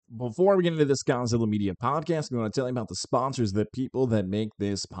Before we get into this Godzilla Media podcast, we want to tell you about the sponsors, the people that make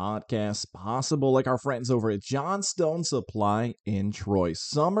this podcast possible, like our friends over at Johnstone Supply in Troy.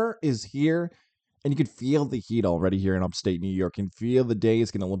 Summer is here, and you can feel the heat already here in upstate New York. You can feel the day is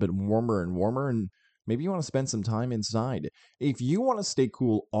getting a little bit warmer and warmer, and maybe you want to spend some time inside. If you want to stay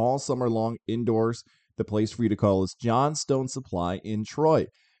cool all summer long indoors, the place for you to call is Johnstone Supply in Troy.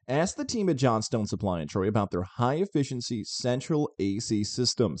 Ask the team at Johnstone Supply in Troy about their high-efficiency central AC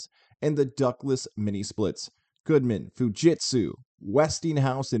systems and the ductless mini splits. Goodman, Fujitsu,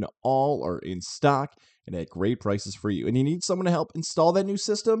 Westinghouse, and all are in stock and at great prices for you. And you need someone to help install that new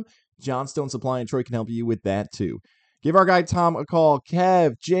system? Johnstone Supply in Troy can help you with that too. Give our guy Tom a call,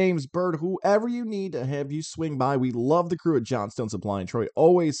 Kev, James, Bird, whoever you need to have you swing by. We love the crew at Johnstone Supply in Troy.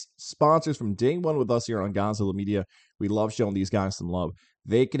 Always sponsors from day one with us here on Godzilla Media. We love showing these guys some love.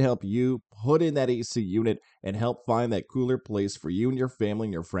 They can help you put in that AC unit and help find that cooler place for you and your family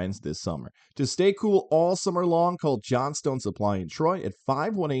and your friends this summer. To stay cool all summer long, call Johnstone Supply in Troy at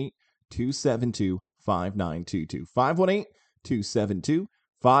 518-272-5922.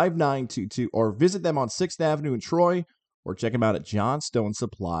 518-272-5922, or visit them on 6th Avenue in Troy, or check them out at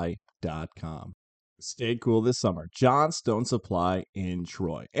johnstonesupply.com. Stay cool this summer. Johnstone Supply in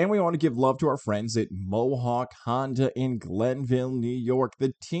Troy. And we want to give love to our friends at Mohawk Honda in Glenville, New York.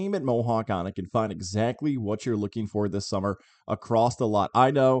 The team at Mohawk Honda can find exactly what you're looking for this summer across the lot.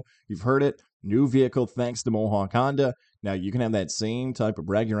 I know you've heard it. New vehicle thanks to Mohawk Honda. Now you can have that same type of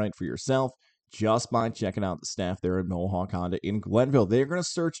bragging right for yourself just by checking out the staff there at Mohawk Honda in Glenville. They're going to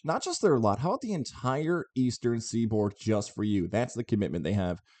search not just their lot, how about the entire Eastern Seaboard just for you? That's the commitment they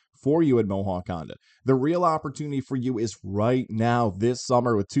have for you at Mohawk Honda. The real opportunity for you is right now this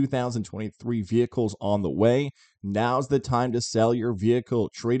summer with 2023 vehicles on the way. Now's the time to sell your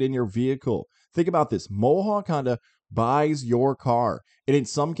vehicle, trade in your vehicle. Think about this. Mohawk Honda buys your car. And in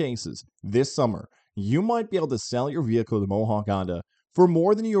some cases, this summer, you might be able to sell your vehicle to Mohawk Honda for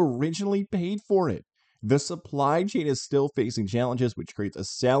more than you originally paid for it. The supply chain is still facing challenges, which creates a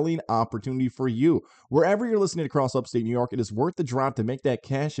selling opportunity for you. Wherever you're listening across upstate New York, it is worth the drop to make that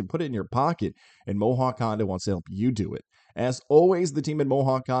cash and put it in your pocket, and Mohawk Honda wants to help you do it. As always, the team at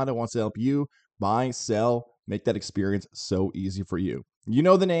Mohawk Honda wants to help you buy, sell, make that experience so easy for you. You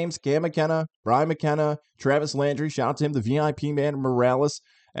know the names: Cam McKenna, Brian McKenna, Travis Landry. Shout out to him, the VIP man, Morales.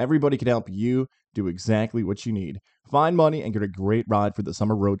 Everybody can help you do exactly what you need. Find money and get a great ride for the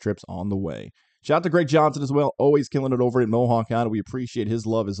summer road trips on the way. Shout out to Greg Johnson as well, always killing it over at Mohawk Honda. We appreciate his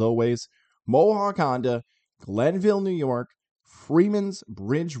love as always. Mohawk Honda, Glenville, New York, Freeman's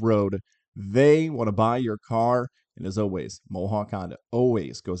Bridge Road. They want to buy your car. And as always, Mohawk Honda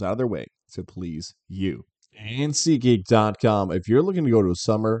always goes out of their way to please you. And SeatGeek.com. If you're looking to go to a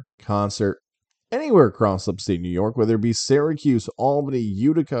summer concert anywhere across upstate New York, whether it be Syracuse, Albany,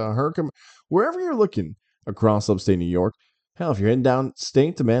 Utica, Herkimer, wherever you're looking across upstate New York, hell, if you're heading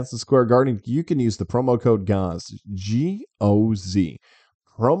downstate to Madison Square Garden, you can use the promo code GOZ, G-O-Z.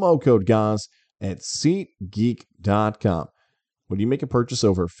 Promo code GOZ at SeatGeek.com. When you make a purchase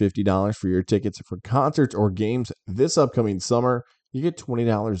over $50 for your tickets for concerts or games this upcoming summer, you get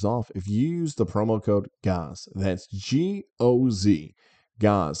 $20 off if you use the promo code GOZ. That's G-O-Z.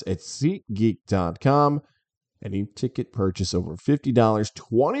 GOZ at SeatGeek.com. Any ticket purchase over $50,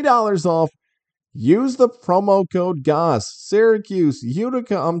 $20 off. Use the promo code GOZ. Syracuse,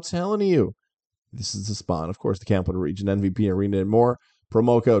 Utica, I'm telling you. This is the spot. Of course, the Capital Region, MVP Arena, and more.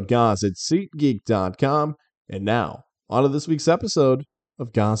 Promo code GOZ at SeatGeek.com. And now, on to this week's episode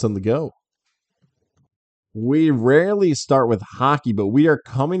of GOZ on the Go. We rarely start with hockey, but we are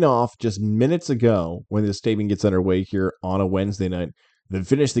coming off just minutes ago when the stadium gets underway here on a Wednesday night. They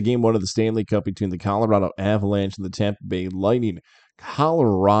finished the game one of the Stanley Cup between the Colorado Avalanche and the Tampa Bay Lightning.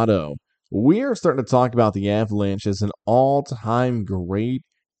 Colorado. We are starting to talk about the Avalanche as an all-time great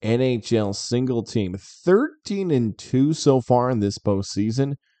NHL single team. 13-2 so far in this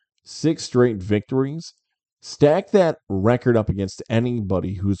postseason. 6 straight victories. Stack that record up against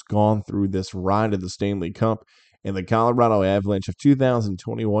anybody who's gone through this ride of the Stanley Cup, and the Colorado Avalanche of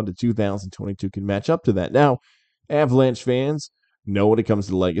 2021 to 2022 can match up to that. Now, Avalanche fans know when it comes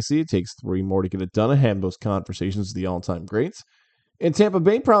to legacy, it takes 3 more to get it done. I have those conversations with the all-time greats. And Tampa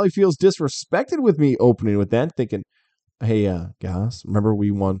Bay probably feels disrespected with me opening with that, thinking, hey, guys, remember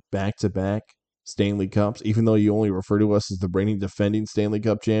we won back-to-back Stanley Cups, even though you only refer to us as the reigning defending Stanley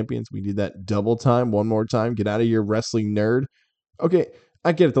Cup champions. We did that double time, one more time. Get out of here, wrestling nerd. Okay,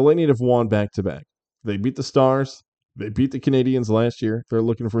 I get it. The Lightning have won back-to-back. They beat the Stars. They beat the Canadiens last year. They're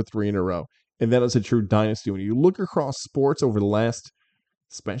looking for 3 in a row. And that is a true dynasty. When you look across sports over the last,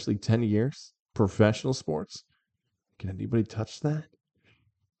 especially 10 years, professional sports, can anybody touch that?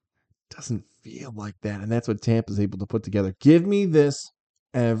 Doesn't feel like that. And that's what Tampa's able to put together. Give me this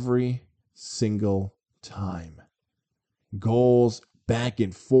every single time. Goals back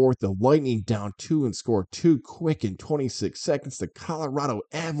and forth. The Lightning down 2 and score 2 quick in 26 seconds. The Colorado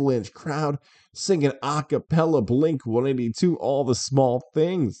Avalanche crowd singing a cappella Blink 182, all the small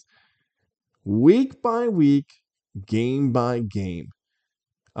things. Week by week, game by game,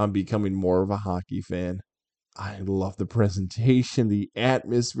 I'm becoming more of a hockey fan. I love the presentation, the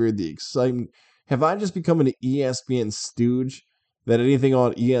atmosphere, the excitement. Have I just become an ESPN stooge that anything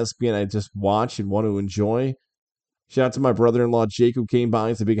on ESPN I just watch and want to enjoy? Shout out to my brother-in-law, Jake, who came by.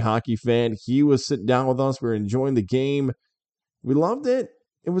 He's a big hockey fan. He was sitting down with us. We were enjoying the game. We loved it.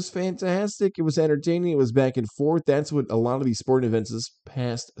 It was fantastic. It was entertaining. It was back and forth. That's what a lot of these sporting events this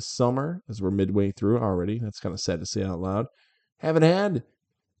past summer, as we're midway through already. That's kind of sad to say out loud. Haven't had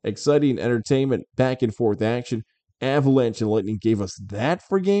exciting entertainment, back and forth action. Avalanche and Lightning gave us that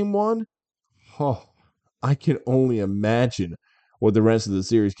for game one. Oh, I can only imagine what the rest of the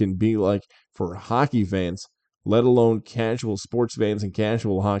series can be like for hockey fans, let alone casual sports fans and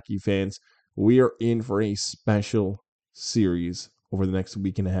casual hockey fans. We are in for a special series over the next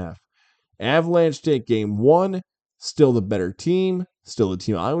week and a half. Avalanche take game one, still the better team, still the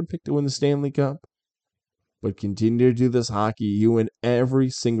team I would pick to win the Stanley Cup. But continue to do this hockey you win every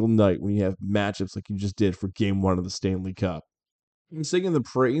single night when you have matchups like you just did for game one of the Stanley Cup. I'm singing the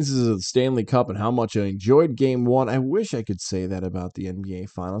praises of the Stanley Cup and how much I enjoyed game one. I wish I could say that about the NBA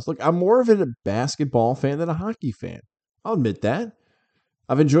Finals. Look, I'm more of a basketball fan than a hockey fan. I'll admit that.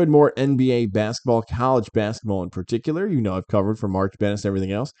 I've enjoyed more NBA basketball, college basketball in particular. You know, I've covered for March Madness and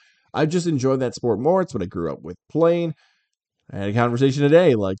everything else. I just enjoyed that sport more. It's what I grew up with playing. I had a conversation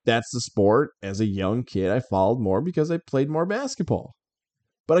today, like that's the sport as a young kid I followed more because I played more basketball.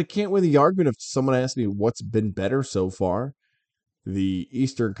 But I can't win the argument if someone asks me what's been better so far. The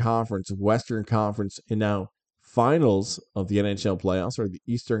Eastern Conference, Western Conference, and now finals of the NHL playoffs, or the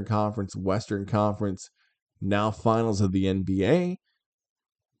Eastern Conference, Western Conference, now finals of the NBA.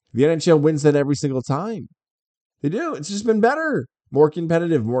 The NHL wins that every single time. They do. It's just been better, more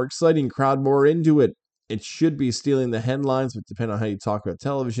competitive, more exciting, crowd more into it. It should be stealing the headlines, but depending on how you talk about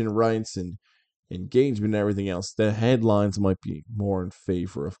television rights and engagement and everything else, the headlines might be more in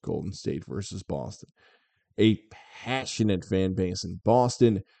favor of Golden State versus Boston. A passionate fan base in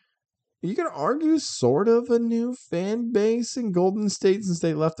Boston. You could argue sort of a new fan base in Golden State since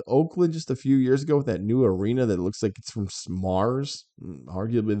they left Oakland just a few years ago with that new arena that looks like it's from Mars.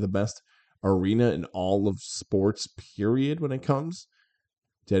 Arguably the best arena in all of sports, period, when it comes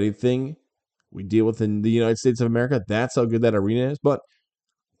to anything we deal with in the United States of America. That's how good that arena is. But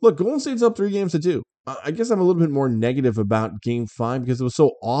look, Golden State's up 3-2. I guess I'm a little bit more negative about Game 5 because it was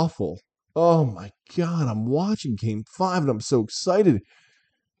so awful. Oh my God, I'm watching Game 5 and I'm so excited.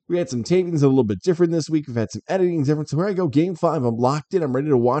 We had some tapings a little bit different this week. We've had some editing different. So here I go, Game 5. I'm locked in. I'm ready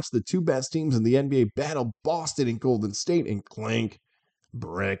to watch the two best teams in the NBA battle, Boston and Golden State, and clink,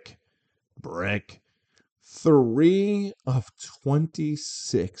 brick. 3 of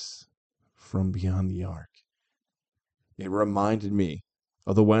 26 from beyond the arc. It reminded me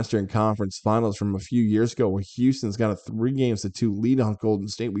of the Western Conference Finals from a few years ago where Houston's got a 3-2 lead on Golden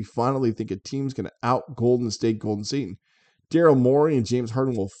State. We finally think a team's going to out Golden State. Daryl Morey and James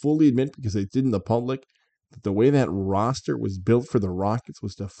Harden will fully admit, because they did in the public, that the way that roster was built for the Rockets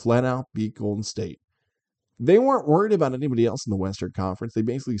was to flat out beat Golden State. They weren't worried about anybody else in the Western Conference. They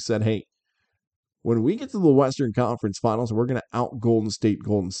basically said, hey, when we get to the Western Conference Finals, we're going to out Golden State.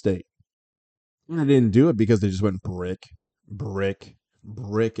 And they didn't do it because they just went brick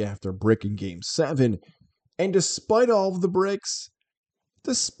after brick in Game 7. And despite all of the bricks,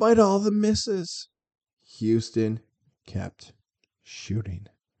 despite all the misses, Houston kept shooting.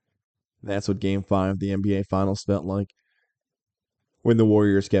 That's what Game 5 of the NBA Finals felt like. When the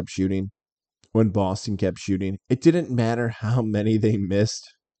Warriors kept shooting, when Boston kept shooting, it didn't matter how many they missed.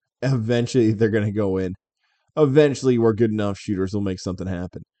 Eventually, they're going to go in. Eventually, we're good enough shooters will make something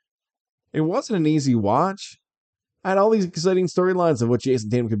happen. It wasn't an easy watch. I had all these exciting storylines of what Jason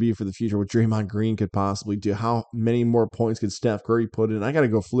Tatum could be for the future, what Draymond Green could possibly do, how many more points could Steph Curry put in. I got to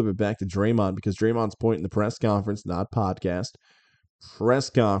go flip it back to Draymond because Draymond's point in the press conference, not podcast, press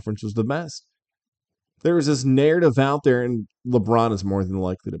conference was the best. There was this narrative out there, and LeBron is more than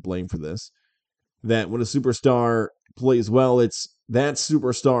likely to blame for this, that when a superstar plays well, it's that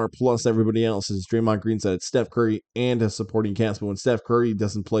superstar plus everybody else. As Draymond Green said, it's Steph Curry and a supporting cast. But when Steph Curry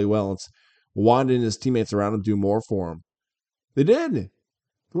doesn't play well, it's why didn't his teammates around him do more for him? They did.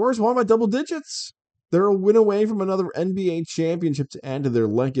 The Warriors won by double digits. They're a win away from another NBA championship to add to their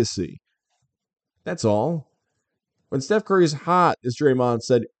legacy. That's all. When Steph Curry's hot, as Draymond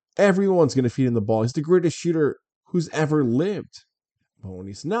said, Everyone's going to feed him the ball. He's the greatest shooter who's ever lived. But when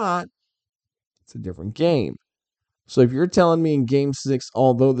he's not, it's a different game. So if you're telling me in game 6,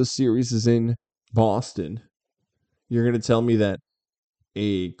 although the series is in Boston, you're going to tell me that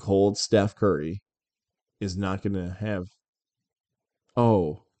a cold Steph Curry is not going to have.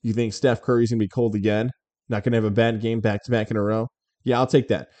 Oh, you think Steph Curry's going to be cold again? Not going to have a bad game back to back in a row? Yeah, I'll take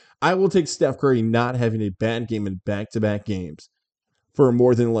that. I will take Steph Curry not having a bad game in back to back games for a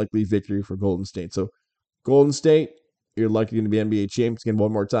more than likely victory for Golden State. So, Golden State, you're likely going to be NBA champions again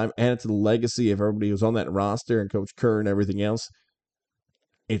one more time. Add it to the legacy of everybody who's on that roster and Coach Kerr and everything else.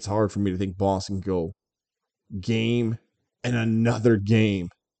 It's hard for me to think Boston can go game and another game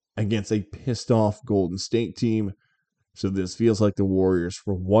against a pissed off Golden State team. So this feels like the Warriors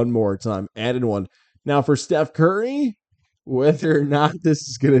for one more time. Added one. Now for Steph Curry, whether or not this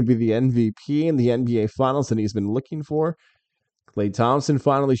is going to be the MVP in the NBA Finals that he's been looking for, Klay Thompson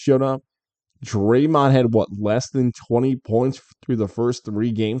finally showed up. Draymond had, less than 20 points through the first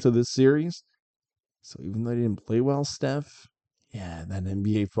 3 games of this series? So even though he didn't play well, Steph, yeah, that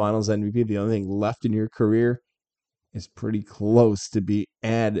NBA Finals MVP, the only thing left in your career, is pretty close to be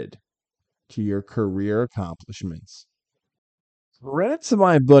added to your career accomplishments. Credit to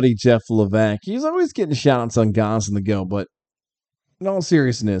my buddy Jeff Levac. He's always getting shout-outs on Guys on the Go, but in all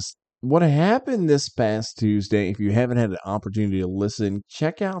seriousness, what happened this past Tuesday, if you haven't had an opportunity to listen,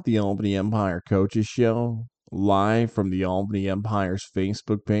 check out the Albany Empire Coaches Show live from the Albany Empire's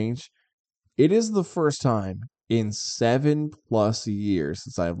Facebook page. It is the first time in 7+ years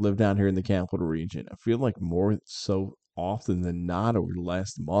since I've lived down here in the capital region. I feel like more so often than not over the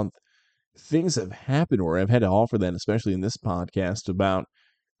last month, things have happened where I've had to offer that, especially in this podcast, about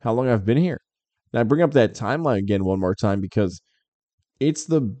how long I've been here. And I bring up that timeline again one more time because it's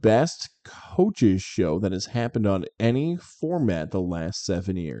the best coaches show that has happened on any format the last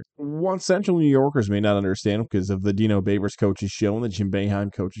 7 years. What Central New Yorkers may not understand because of the Dino Babers coaches show and the Jim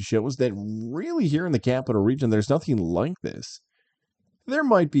Boeheim coaches show is that really here in the capital region, there's nothing like this. There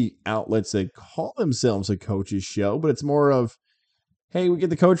might be outlets that call themselves a coaches show, but it's more of, hey, we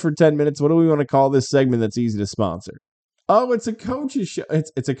get the coach for 10 minutes. What do we want to call this segment that's easy to sponsor? Oh, it's a coach's show.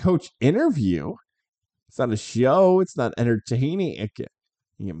 It's a coach interview. It's not a show. It's not entertaining. You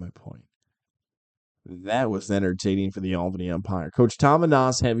get my point. That was entertaining for the Albany Empire. Coach Tom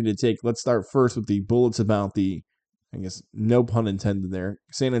Anas having to take, let's start first with the bullets about the, I guess, no pun intended there,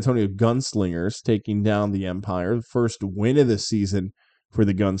 San Antonio Gunslingers taking down the Empire. The first win of the season for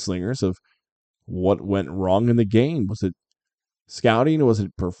the Gunslingers. Of what went wrong in the game. Was it scouting? Was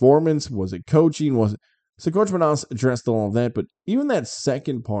it performance? Was it coaching? So Coach Manas addressed all of that, but even that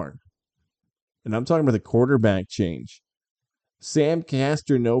second part, and I'm talking about the quarterback change. Sam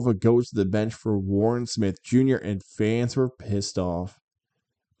Castronova goes to the bench for Warren Smith Jr., and fans were pissed off.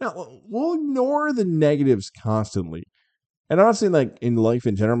 Now, we'll ignore the negatives constantly. And I'm not saying like in life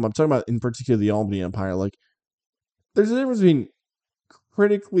in general, I'm talking about in particular the Albany Empire. Like, there's a difference between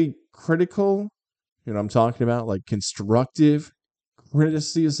critically critical, you know what I'm talking about, like constructive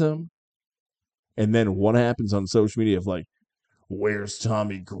criticism, and then what happens on social media of like, where's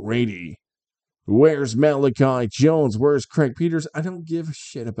Tommy Grady? Where's Malachi Jones? Where's Craig Peters? I don't give a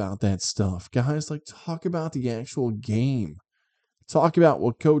shit about that stuff. Guys, like, talk about the actual game. Talk about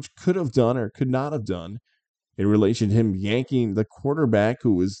what coach could have done or could not have done in relation to him yanking the quarterback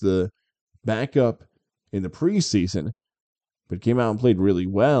who was the backup in the preseason, but came out and played really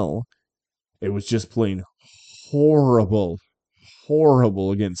well. It was just plain horrible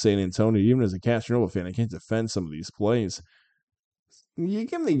against San Antonio. Even as a Castronova fan, I can't defend some of these plays. You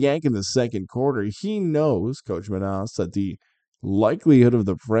give him the yank in the second quarter. He knows, Coach Manas, that the likelihood of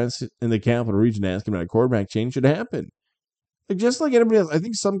the press in the capital region asking about a quarterback change should happen. Like, just like anybody else, I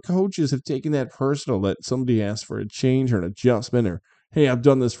think some coaches have taken that personal, that somebody asked for a change or an adjustment, or, hey, I've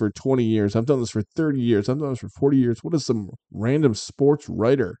done this for 20 years. I've done this for 30 years. I've done this for 40 years. What does some random sports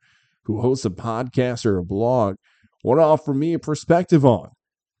writer who hosts a podcast or a blog want to offer me a perspective on?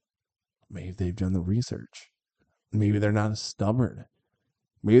 Maybe they've done the research. Maybe they're not as stubborn.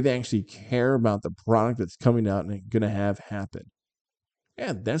 Maybe they actually care about the product that's coming out and going to have happen.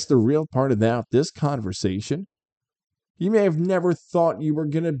 And that's the real part about this conversation. You may have never thought you were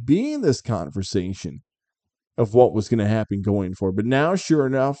going to be in this conversation of what was going to happen going forward. But now, sure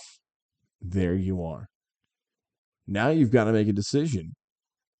enough, there you are. Now you've got to make a decision.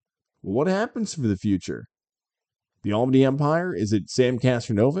 What happens for the future? The Albany Empire? Is it Sam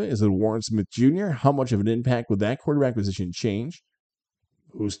Castronova? Is it Warren Smith Jr.? How much of an impact would that quarterback position change?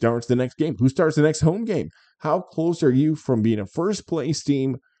 Who starts the next game? Who starts the next home game? How close are you from being a first-place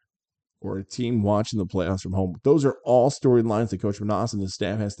team or a team watching the playoffs from home. Those are all storylines that Coach Menas and his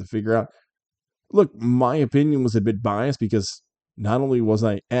staff has to figure out. Look, my opinion was a bit biased because not only was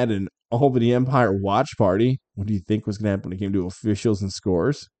I at an Albany Empire watch party, what do you think was going to happen when it came to officials and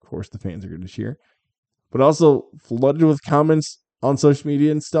scores? Of course, the fans are going to cheer. But also flooded with comments on social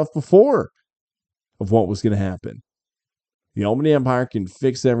media and stuff before of what was going to happen. The Albany Empire can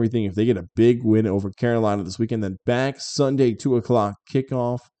fix everything if they get a big win over Carolina this weekend. Then back Sunday, 2 o'clock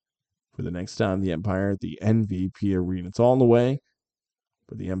kickoff for the next time the Empire at the MVP Arena. It's all in the way,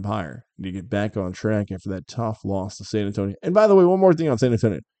 but the Empire need to get back on track after that tough loss to San Antonio. And by the way, one more thing on San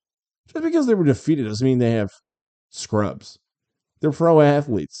Antonio. Just because they were defeated doesn't mean they have scrubs. They're pro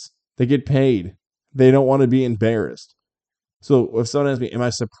athletes. They get paid. They don't want to be embarrassed. So if someone asks me, am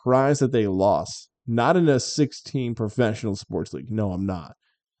I surprised that they lost? Not in a 16 professional sports league. No, I'm not.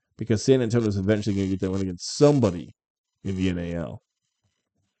 Because San Antonio is eventually going to get that win against somebody in the NAL.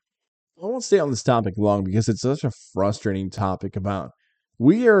 I won't stay on this topic long because it's such a frustrating topic about.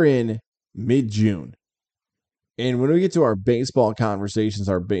 We are in mid-June. And when we get to our baseball conversations,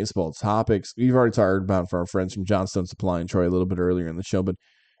 our baseball topics, we've already talked about for our friends from Johnstone Supply and Troy a little bit earlier in the show, but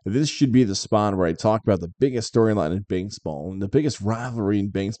this should be the spot where I talk about the biggest storyline in baseball and the biggest rivalry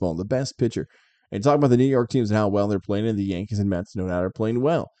in baseball and the best pitcher. And talk about the New York teams and how well they're playing, and the Yankees and Mets, no doubt, are playing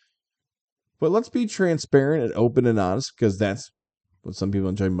well. But let's be transparent and open and honest, because that's what some people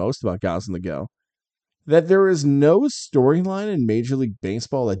enjoy most about Guys on the Go. That there is no storyline in Major League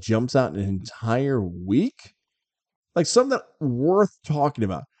Baseball that jumps out an entire week. Like something worth talking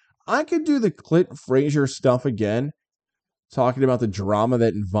about. I could do the Clint Frazier stuff again, talking about the drama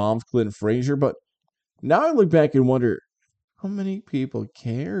that involved Clint Frazier, but now I look back and wonder how many people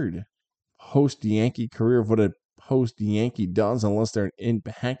cared post-Yankee career of what a post-Yankee does unless they're an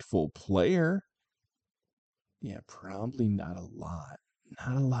impactful player. Yeah, probably not a lot.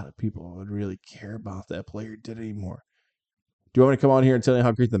 Not a lot of people would really care about that player did anymore. Do you want me to come on here and tell you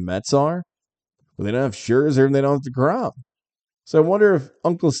how great the Mets are? Well, they don't have Scherzer and they don't have DeGrom. So I wonder if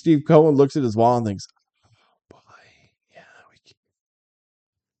Uncle Steve Cohen looks at his wallet and thinks, oh boy,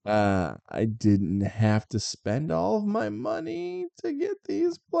 yeah, I didn't have to spend all of my money to get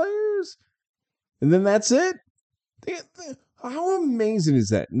these players. And then that's it. How amazing is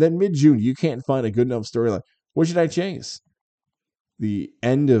that? And then mid-June, you can't find a good enough storyline. What should I chase? The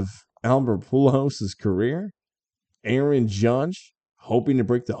end of Albert Pujols' career? Aaron Judge hoping to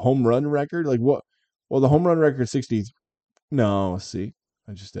break the home run record? Like what? Well, the home run record is 60. No, see,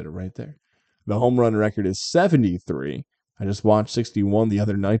 I just did it right there. The home run record is 73. I just watched 61 the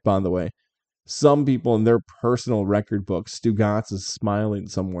other night, by the way. Some people in their personal record book, Stugatz is smiling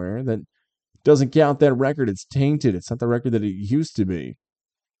somewhere, that doesn't count that record. It's tainted. It's not the record that it used to be.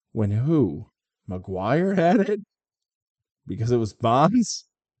 When who? McGwire had it? Because it was Bonds?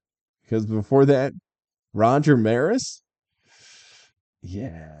 Because before that, Roger Maris?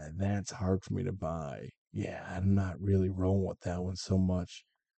 Yeah, that's hard for me to buy. Yeah, I'm not really rolling with that one so much.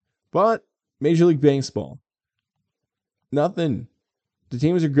 But Major League Baseball, nothing. The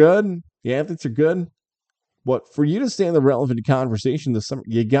teams are good. The athletes are good. But for you to stay in the relevant conversation this summer,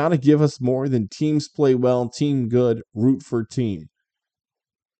 you got to give us more than teams play well, team good, root for team.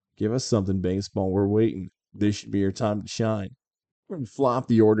 Give us something, baseball. We're waiting. This should be your time to shine. We're going to flop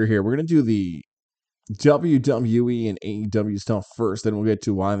the order here. We're going to do the WWE and AEW stuff first. Then we'll get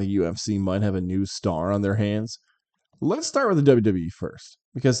to why the UFC might have a new star on their hands. Let's start with the WWE first,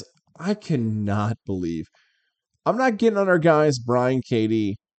 because I cannot believe. I'm not getting on our guys, Brian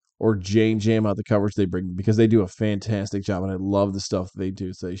Katie or JJ about the coverage they bring, because they do a fantastic job, and I love the stuff they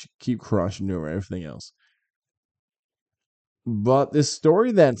do, so they should keep crushing doing everything else. But this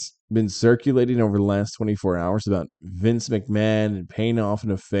story that's been circulating over the last 24 hours about Vince McMahon and paying off an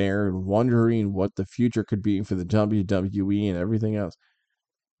affair and wondering what the future could be for the WWE and everything else.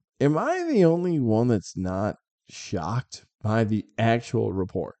 Am I the only one that's not shocked by the actual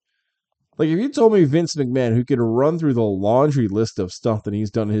report? Like, if you told me Vince McMahon, who could run through the laundry list of stuff that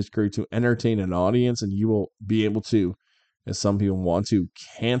he's done in his career to entertain an audience, and you will be able to, as some people want to,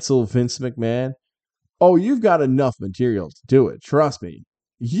 cancel Vince McMahon, oh, you've got enough material to do it. Trust me.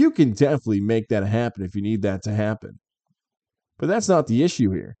 You can definitely make that happen if you need that to happen. But that's not the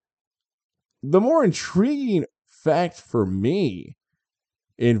issue here. The more intriguing fact for me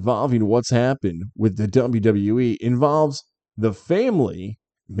involving what's happened with the WWE involves the family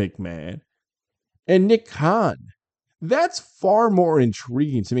McMahon and Nick Khan. That's far more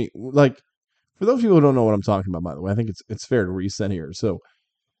intriguing to me. Like, for those people who don't know what I'm talking about, by the way, I think it's fair to reset here. So,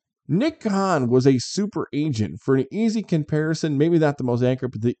 Nick Khan was a super agent. For an easy comparison, maybe not the most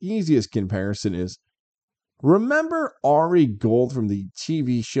accurate, but the easiest comparison is Remember Ari Gold from the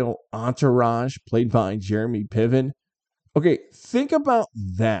TV show Entourage, played by Jeremy Piven? Okay, think about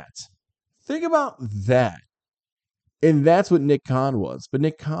that. Think about that. And that's what Nick Khan was. But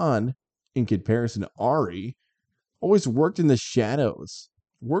Nick Khan, in comparison to Ari, always worked in the shadows,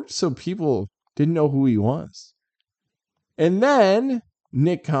 worked so people didn't know who he was. And then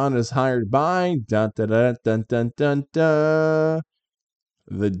Nick Khan is hired by dun, dun, dun, dun, dun, dun, dun,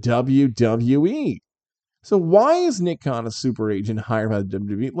 the WWE. So why is Nick Khan a super agent hired by the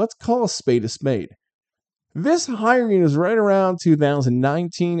WWE? Let's call a spade a spade. This hiring is right around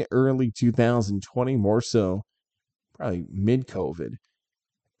 2019, early 2020, more so, probably mid-COVID.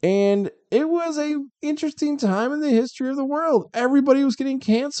 And it was a interesting time in the history of the world. Everybody was getting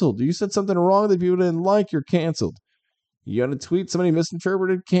canceled. You said something wrong that people didn't like, you're canceled. You got a tweet somebody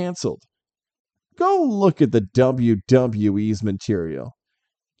misinterpreted, canceled. Go look at the WWE's material.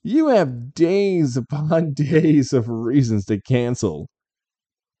 You have days upon days of reasons to cancel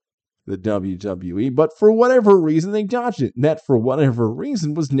the WWE, but for whatever reason, they dodged it. And that, for whatever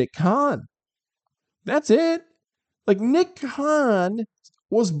reason, was Nick Khan. That's it. Like, Nick Khan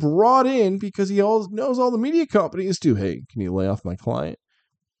was brought in because he knows all the media companies too. Hey, can you lay off my client?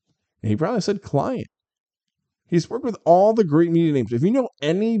 And he probably said client. He's worked with all the great media names. If you know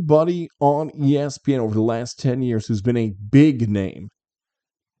anybody on ESPN over the last 10 years who's been a big name,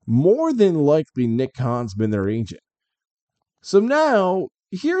 more than likely Nick Khan's been their agent. So now,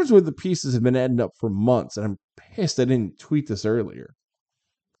 here's where the pieces have been adding up for months, and I'm pissed I didn't tweet this earlier.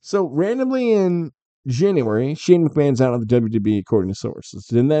 So randomly in January, Shane McMahon's out on the WWE according to sources.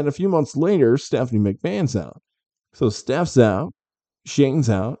 And then a few months later, Stephanie McMahon's out. So Steph's out, Shane's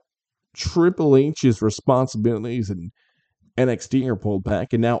out, Triple H's responsibilities and NXT are pulled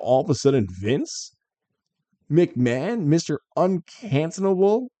back, and now all of a sudden Vince McMahon, Mr.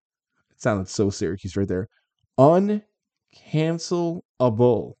 Uncancelable, it sounded so Syracuse right there, uncancelable.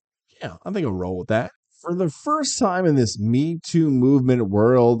 Yeah, I think I'll roll with that. For the first time in this Me Too movement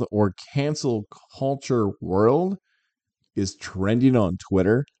world or cancel culture world is trending on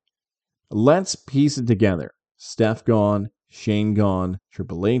Twitter. Let's piece it together. Steph gone, Shane gone,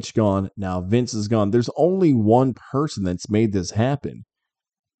 Triple H gone, now Vince is gone. There's only one person that's made this happen.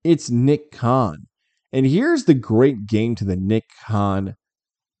 It's Nick Khan. And here's the great game to the Nick Khan.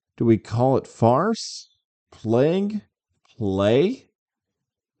 Do we call it farce? Plague? Play?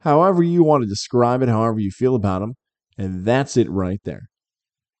 However you want to describe it, however you feel about him. And that's it right there.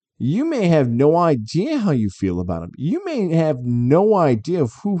 You may have no idea how you feel about him. You may have no idea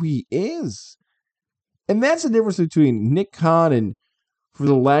of who he is. And that's the difference between Nick Khan and, for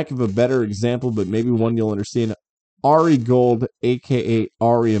the lack of a better example, but maybe one you'll understand, Ari Gold, a.k.a.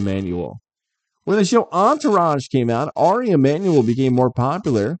 Ari Emanuel. When the show Entourage came out, Ari Emanuel became more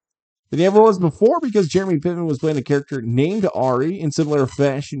popular than he ever was before because Jeremy Piven was playing a character named Ari in similar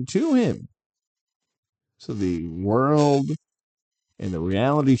fashion to him. So the world and the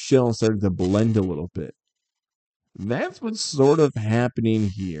reality show started to blend a little bit. That's what's sort of happening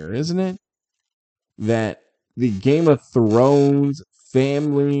here, isn't it? That the Game of Thrones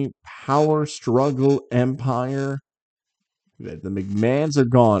family power struggle empire, that the McMahons are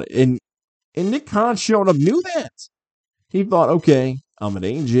gone. And Nick Khan showing up knew that. He thought, okay, I'm an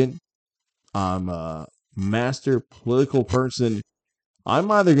agent. I'm a master political person. I'm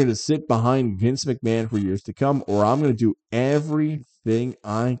either going to sit behind Vince McMahon for years to come, or I'm going to do everything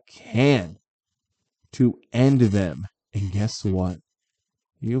I can to end them. And guess what?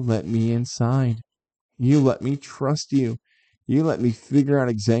 You let me inside. You let me trust you. You let me figure out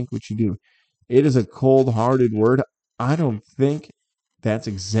exactly what you do. It is a cold-hearted word. I don't think that's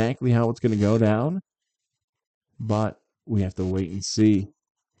exactly how it's going to go down. But we have to wait and see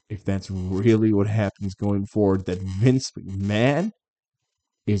if that's really what happens going forward. That Vince McMahon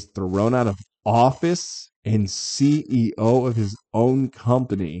is thrown out of office and CEO of his own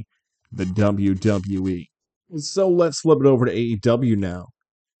company, the WWE. So let's flip it over to AEW now.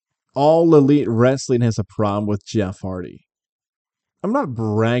 All Elite Wrestling has a problem with Jeff Hardy. I'm not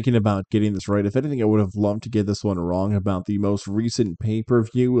bragging about getting this right. If anything, I would have loved to get this one wrong about the most recent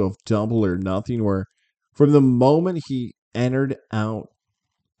pay-per-view of Double or Nothing, where from the moment he entered out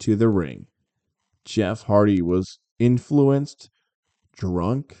to the ring, Jeff Hardy was influenced,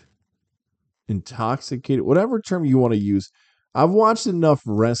 drunk, intoxicated, whatever term you want to use. I've watched enough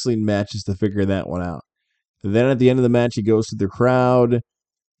wrestling matches to figure that one out. And then at the end of the match, he goes to the crowd.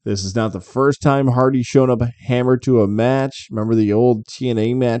 This is not the first time Hardy's shown up hammered to a match. Remember the old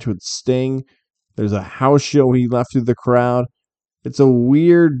TNA match with Sting? There's a house show he left through the crowd. It's a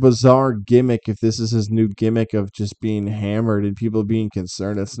weird, bizarre gimmick if this is his new gimmick of just being hammered and people being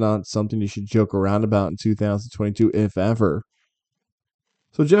concerned. That's not something you should joke around about in 2022, if ever.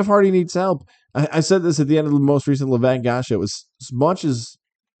 So Jeff Hardy needs help. I said this at the end of the most recent Levan Gosh show. It was as much as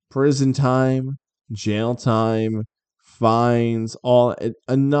prison time, jail time, fines,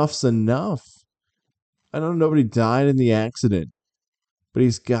 enough's enough. I know nobody died in the accident, but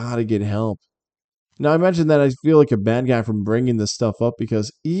he's got to get help. Now, I mentioned that I feel like a bad guy from bringing this stuff up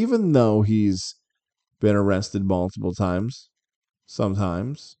because even though he's been arrested multiple times,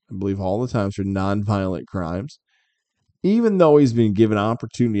 sometimes, I believe all the times for nonviolent crimes, even though he's been given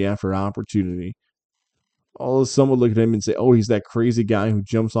opportunity after opportunity, although some would look at him and say, oh, he's that crazy guy who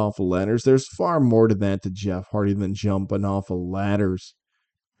jumps off of ladders. There's far more to that to Jeff Hardy than jumping off of ladders.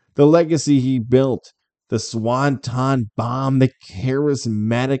 The legacy he built, the Swanton Bomb, the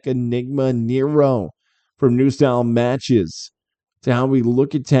charismatic Enigma Nero, from new style matches to how we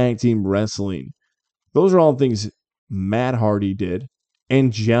look at tag team wrestling. Those are all things Matt Hardy did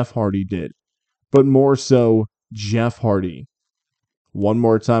and Jeff Hardy did, but more so Jeff Hardy. One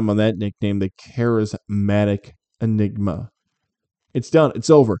more time on that nickname, the charismatic Enigma. It's done. It's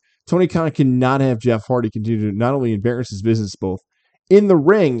over. Tony Khan cannot have Jeff Hardy continue to not only embarrass his business both in the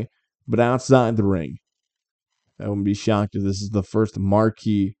ring, but outside the ring. I wouldn't be shocked if this is the first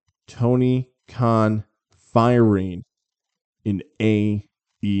marquee Tony Khan firing in AEW.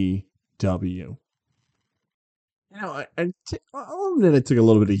 I'll admit I took a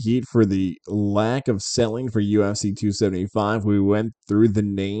little bit of heat for the lack of selling for UFC 275. We went through the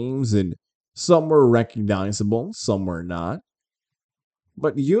names and some were recognizable, some were not.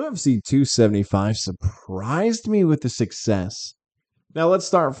 But UFC 275 surprised me with the success. Now let's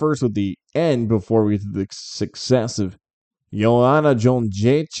start first with the end before we get to the success of Joanna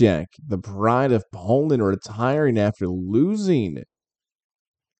Jędrzejczyk, the pride of Poland, retiring after losing.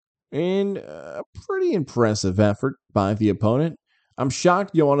 And a pretty impressive effort by the opponent. I'm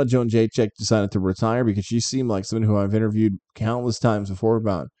shocked Joanna Jędrzejczyk decided to retire because she seemed like someone who I've interviewed countless times before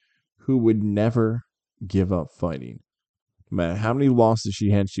about who would never give up fighting. No matter how many losses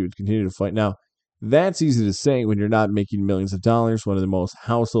she had, she would continue to fight. Now, that's easy to say when you're not making millions of dollars, one of the most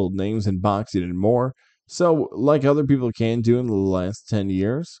household names in boxing and more. So, like other people can do in the last 10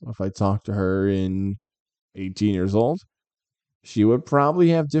 years, if I talk to her in 18 years old, she would probably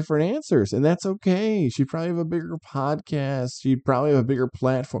have different answers, and that's okay. She'd probably have a bigger podcast. She'd probably have a bigger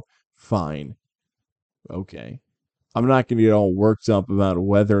platform. Fine. Okay. I'm not going to get all worked up about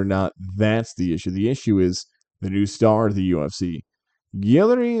whether or not that's the issue. The issue is the new star of the UFC,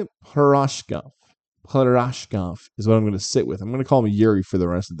 Yuri Prochazka. Prochazka is what I'm going to sit with. I'm going to call him Yuri for the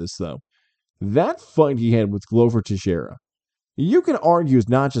rest of this, though. That fight he had with Glover Teixeira, you can argue is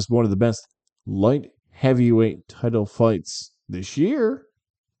not just one of the best light heavyweight title fights this year.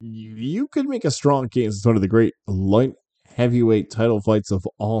 You could make a strong case it's one of the great light heavyweight title fights of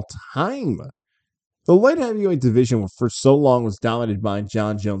all time. The light heavyweight division for so long was dominated by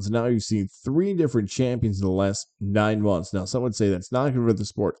Jon Jones. Now you've seen 3 different champions in the last 9 months. Now, some would say that's not good for the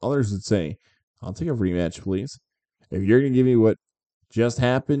sport. Others would say, I'll take a rematch, please. If you're going to give me what just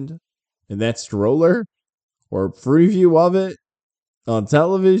happened in that stroller or a preview of it on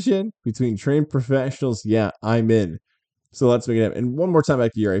television between trained professionals, yeah, I'm in. So let's make it happen. And one more time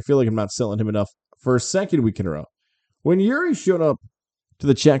back to Yuri. I feel like I'm not selling him enough for a second week in a row. When Yuri showed up to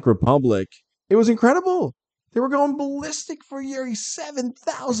the Czech Republic, it was incredible. They were going ballistic for Yuri.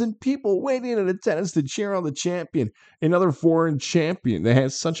 7,000 people waiting in attendance to cheer on the champion, another foreign champion that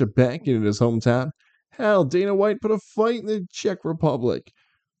has such a backing in his hometown. Hell, Dana White put a fight in the Czech Republic.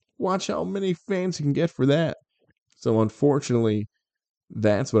 Watch how many fans you can get for that. So unfortunately,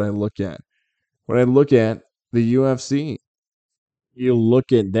 that's what I look at. When I look at the UFC, you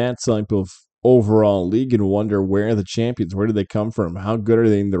look at that type of overall league and wonder where the champions, where do they come from? How good are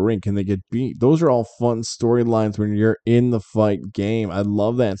they in the ring? Can they get beat? Those are all fun storylines when you're in the fight game. I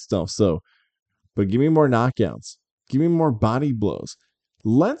love that stuff. So, but give me more knockouts. Give me more body blows.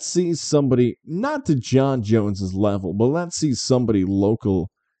 Let's see somebody, not to Jon Jones's level, but let's see somebody local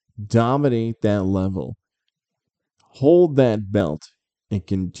dominate that level. Hold that belt and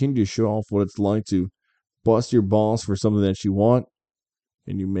continue to show off what it's like to bust your balls for something that you want,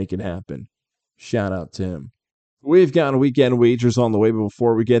 and you make it happen. Shout out to him. We've got weekend wagers on the way, but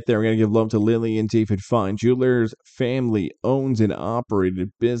before we get there, we're going to give love to Lily and David Fine Jewelers. Family owns and operated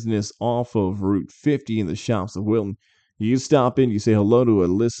business off of Route 50 in the shops of Wilton. You stop in, you say hello to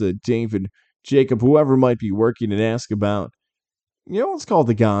Alyssa, David, Jacob, whoever might be working, and ask about, let's call it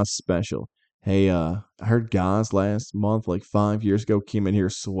the Goz special. Hey, I heard Goz last month, like 5 years ago, came in here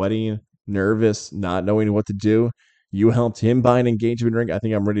sweating, nervous, not knowing what to do. You helped him buy an engagement ring. I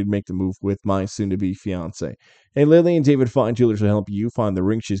think I'm ready to make the move with my soon-to-be fiance. And Lily and David Fine Jewelers will help you find the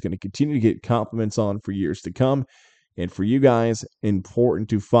ring she's going to continue to get compliments on for years to come. And for you guys, important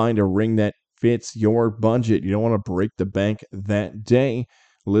to find a ring that fits your budget. You don't want to break the bank that day.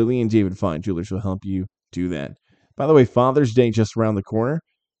 Lily and David Fine Jewelers will help you do that. By the way, Father's Day just around the corner.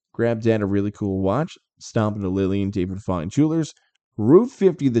 Grab Dad a really cool watch. Stop into Lily and David Fine Jewelers. Route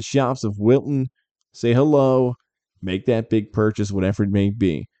 50, the shops of Wilton. Say hello. Make that big purchase, whatever it may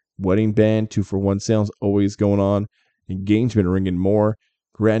be. Wedding band, 2-for-1 sales always going on. Engagement ring and more.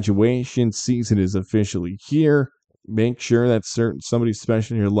 Graduation season is officially here. Make sure that somebody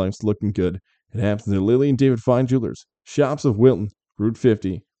special in your life's looking good. It happens at Lily and David Fine Jewelers. Shops of Wilton, Route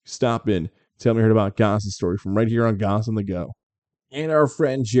 50. Stop in. Tell me you heard about Goss's story from right here on Goss on the Go. And our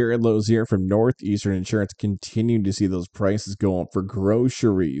friend Jared Lozier from Northeastern Insurance continued to see those prices go up for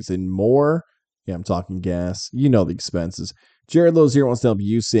groceries and more. Yeah, I'm talking gas. You know the expenses. Jared Lozier wants to help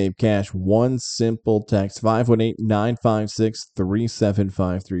you save cash. One simple text,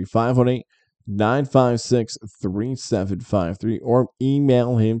 518-956-3753. 518-956-3753. Or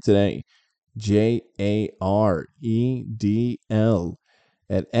email him today. JAREDL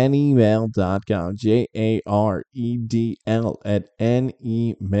at nemail.com. JAREDL at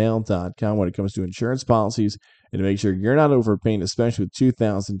nemail.com when it comes to insurance policies, and to make sure you're not overpaying, especially with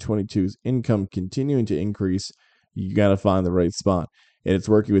 2022's income continuing to increase. You got to find the right spot. And it's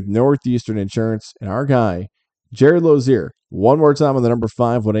working with Northeastern Insurance and our guy, Jared Lozier. One more time on the number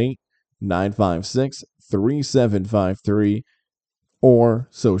 518-956-3753, or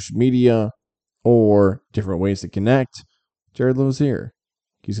social media, or different ways to connect. Jared Lozier.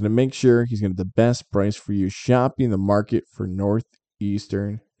 He's going to make sure he's going to get the best price for you shopping the market for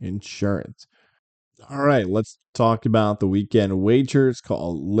Northeastern Insurance. All right, let's talk about the weekend wagers.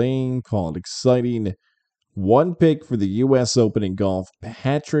 Call it lame, call it exciting. One pick for the U.S. Open in golf,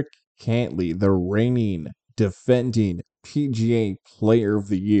 Patrick Cantlay, the reigning, defending PGA Player of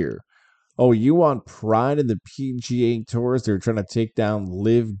the Year. Oh, you want pride in the PGA Tours? They're trying to take down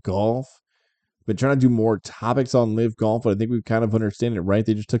Live Golf. Been trying to do more topics on Live Golf, but I think we kind of understand it, right?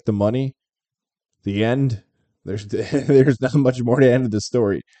 They just took the money. The end. There's not much more to the end of the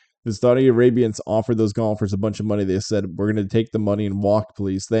story. The Saudi Arabians offered those golfers a bunch of money. They said, we're going to take the money and walk,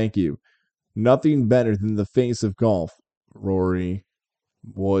 please. Thank you. Nothing better than the face of golf. Rory,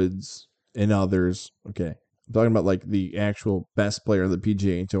 Woods, and others. Okay. I'm talking about like the actual best player of the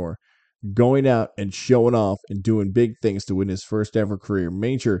PGA Tour. Going out and showing off and doing big things to win his first ever career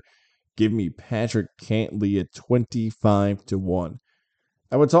major. Give me Patrick Cantlay at 25-1.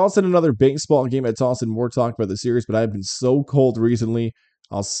 I would toss in another baseball game. I'd toss in more talk about the series, but I've been so cold recently,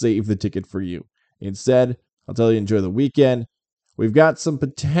 I'll save the ticket for you. Instead, I'll tell you enjoy the weekend. We've got some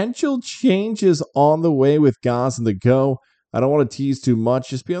potential changes on the way with Goss on the Go. I don't want to tease too much.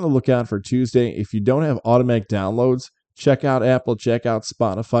 Just be on the lookout for Tuesday. If you don't have automatic downloads, check out Apple, check out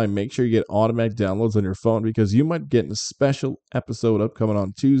Spotify. Make sure you get automatic downloads on your phone because you might get a special episode upcoming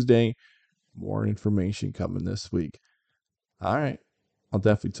on Tuesday. More information coming this week. All right. I'll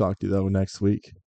definitely talk to you, though, next week.